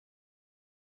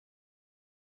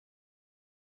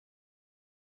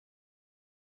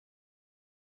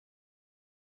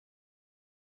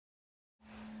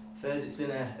Furs, it's been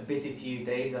a busy few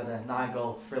days. We had a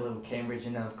 9-goal thriller with Cambridge,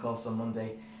 and then of course on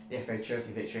Monday the FA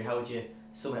Trophy victory. How would you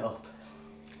sum it up?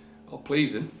 Oh,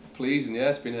 pleasing. Yeah,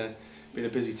 it's been a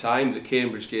busy time. The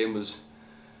Cambridge game was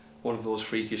one of those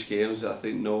freakish games that I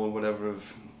think no one would ever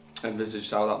have envisaged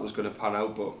how that was going to pan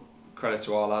out, but credit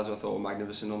to our lads, I thought were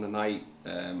magnificent on the night,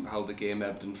 how the game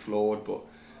ebbed and flowed, but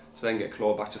to then get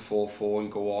clawed back to 4-4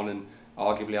 and go on and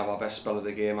arguably have our best spell of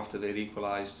the game after they'd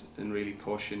equalised and really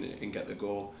push and get the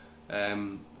goal.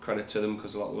 Credit to them,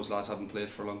 because a lot of those lads hadn't played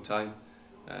for a long time.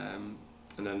 And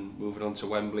then moving on to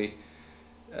Wembley,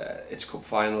 it's a cup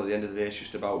final. At the end of the day, it's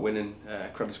just about winning.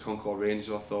 Credit to Concord Rangers,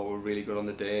 who I thought were really good on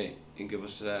the day and give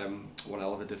us one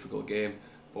hell of a difficult game.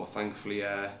 But thankfully,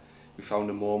 we found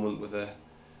a moment with a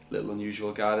little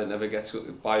unusual guy that never gets,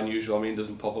 by unusual I mean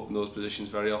doesn't pop up in those positions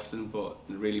very often, but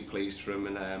really pleased for him,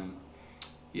 and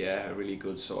yeah, a really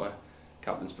good sort of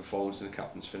captain's performance and a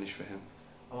captain's finish for him.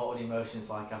 And what were the emotions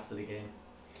like after the game?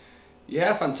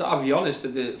 Yeah, fantastic. I'll be honest,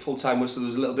 at the full-time whistle there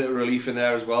was a little bit of relief in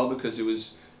there as well, because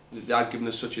they had given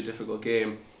us such a difficult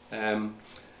game.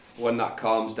 When that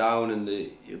calms down and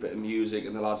a bit of music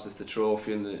and the lads lift the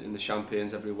trophy and the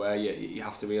champagnes everywhere, you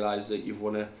have to realise that you've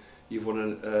won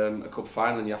a cup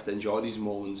final, and you have to enjoy these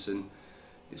moments. And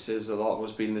it says a lot of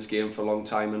us been in this game for a long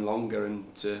time and longer,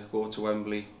 and to go to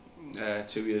Wembley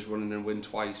 2 years running and win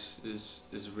twice is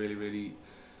a really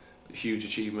huge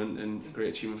achievement and a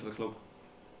great achievement for the club.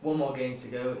 One more game to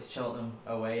go. It's Cheltenham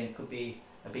away, and it could be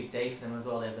a big day for them as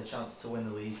well. They have the chance to win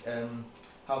the league.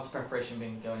 How's the preparation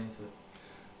been going into it?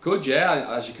 Good,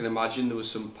 yeah. As you can imagine, there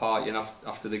was some partying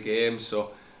after the game, so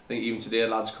I think even today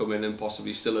lads come in and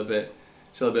possibly still a bit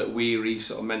weary,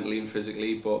 sort of mentally and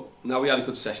physically. But now we had a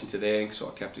good session today and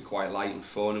sort of kept it quite light and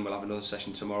fun, and we'll have another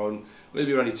session tomorrow, and we'll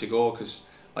be ready to go, because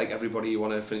like everybody, you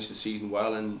want to finish the season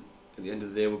well, and at the end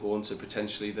of the day we're going to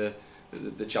potentially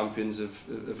the champions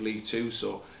of League Two.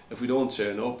 So if we don't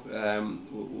turn up,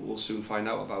 we'll soon find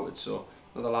out about it. So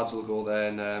the lads will go there,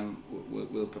 and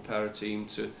we'll prepare a team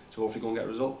to hopefully go and get a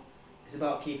result. It's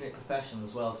about keeping it professional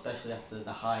as well, especially after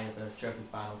the high of a trophy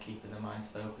final, keeping their minds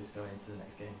focused going into the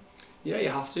next game. Yeah, you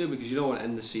have to, because you don't want to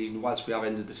end the season, whilst we have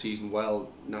ended the season well,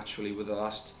 naturally with the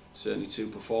last certainly 2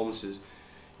 performances,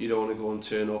 you don't want to go and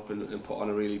turn up and put on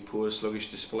a really poor,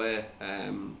 sluggish display.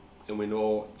 And we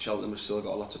know Cheltenham have still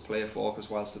got a lot to play for, because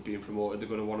whilst they're being promoted, they're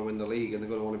going to want to win the league and they're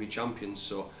going to want to be champions.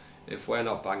 So if we're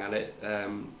not bang at it,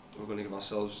 we're going to give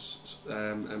ourselves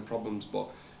problems. But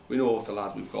we know with the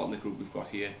lads we've got in the group we've got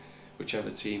here, whichever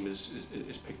team is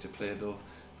picked to play,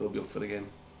 they'll be up for the game.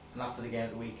 And after the game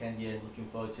at the weekend, you're looking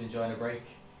forward to enjoying a break?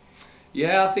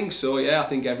 Yeah, I think so. Yeah, I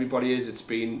think everybody is. It's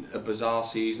been a bizarre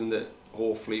season that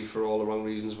hopefully for all the wrong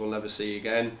reasons we'll never see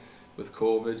again with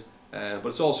COVID. But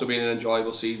it's also been an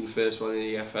enjoyable season, first one in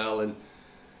the EFL, and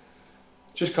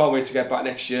just can't wait to get back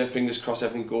next year. Fingers crossed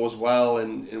everything goes well,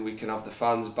 and we can have the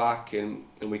fans back, and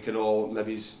we can all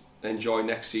maybe enjoy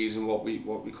next season what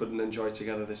we couldn't enjoy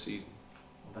together this season.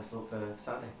 Well, best of luck for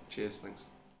Saturday. Cheers, thanks.